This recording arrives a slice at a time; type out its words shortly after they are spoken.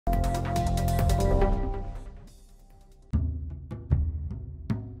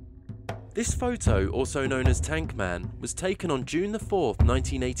This photo, also known as Tank Man, was taken on June 4,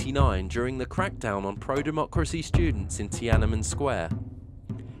 1989 during the crackdown on pro-democracy students in Tiananmen Square.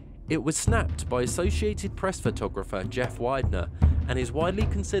 It was snapped by Associated Press photographer Jeff Widener and is widely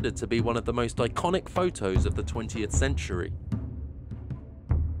considered to be one of the most iconic photos of the 20th century.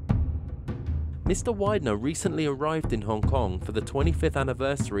 Mr. Widener recently arrived in Hong Kong for the 25th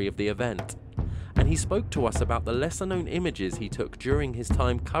anniversary of the event, and he spoke to us about the lesser-known images he took during his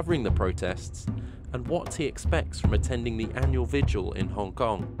time covering the protests and what he expects from attending the annual vigil in Hong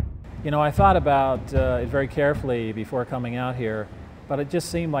Kong. You know, I thought about it very carefully before coming out here, but it just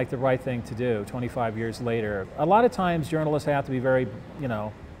seemed like the right thing to do 25 years later. A lot of times journalists have to be very,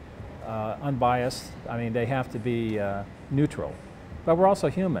 unbiased. I mean, they have to be neutral, but we're also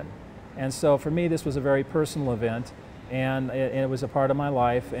human. And so for me, this was a very personal event, and it was a part of my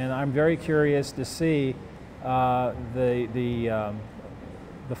life, and I'm very curious to see the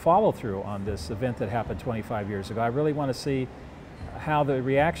follow-through on this event that happened 25 years ago. I really want to see how the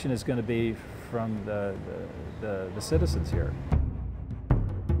reaction is going to be from the citizens here.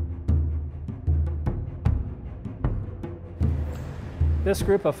 This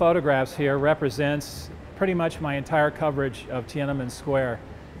group of photographs here represents pretty much my entire coverage of Tiananmen Square.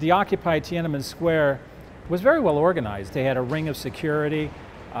 The occupied Tiananmen Square was very well organized. They had a ring of security,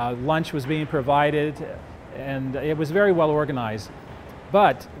 lunch was being provided, and it was very well organized.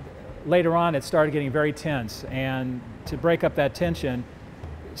 But later on it started getting very tense, and to break up that tension,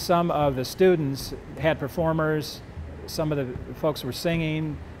 some of the students had performers, some of the folks were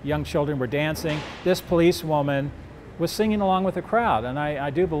singing, young children were dancing. This policewoman was singing along with the crowd, and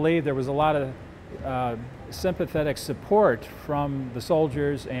I do believe there was a lot of sympathetic support from the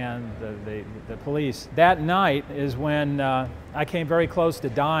soldiers and the police. That night is when I came very close to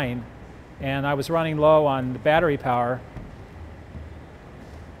dying, and I was running low on battery power,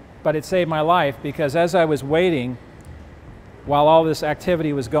 but it saved my life, because as I was waiting while all this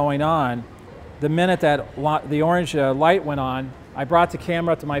activity was going on, the minute that the orange light went on, I brought the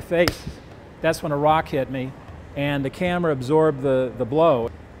camera up to my face. That's when a rock hit me, and the camera absorbed the blow,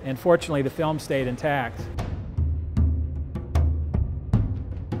 and fortunately the film stayed intact.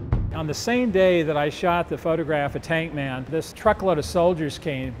 On the same day that I shot the photograph of Tank Man, this truckload of soldiers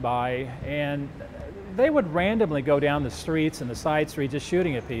came by, and they would randomly go down the streets and the side streets just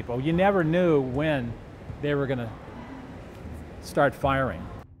shooting at people. You never knew when they were going to start firing.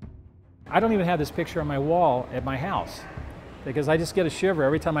 I don't even have this picture on my wall at my house, because I just get a shiver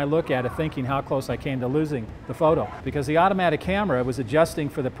every time I look at it, thinking how close I came to losing the photo. Because the automatic camera was adjusting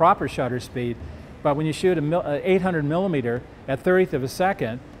for the proper shutter speed, but when you shoot an 800 millimeter at 30th of a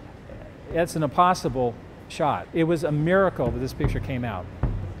second, it's an impossible shot. It was a miracle that this picture came out.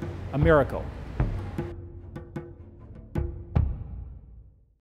 A miracle.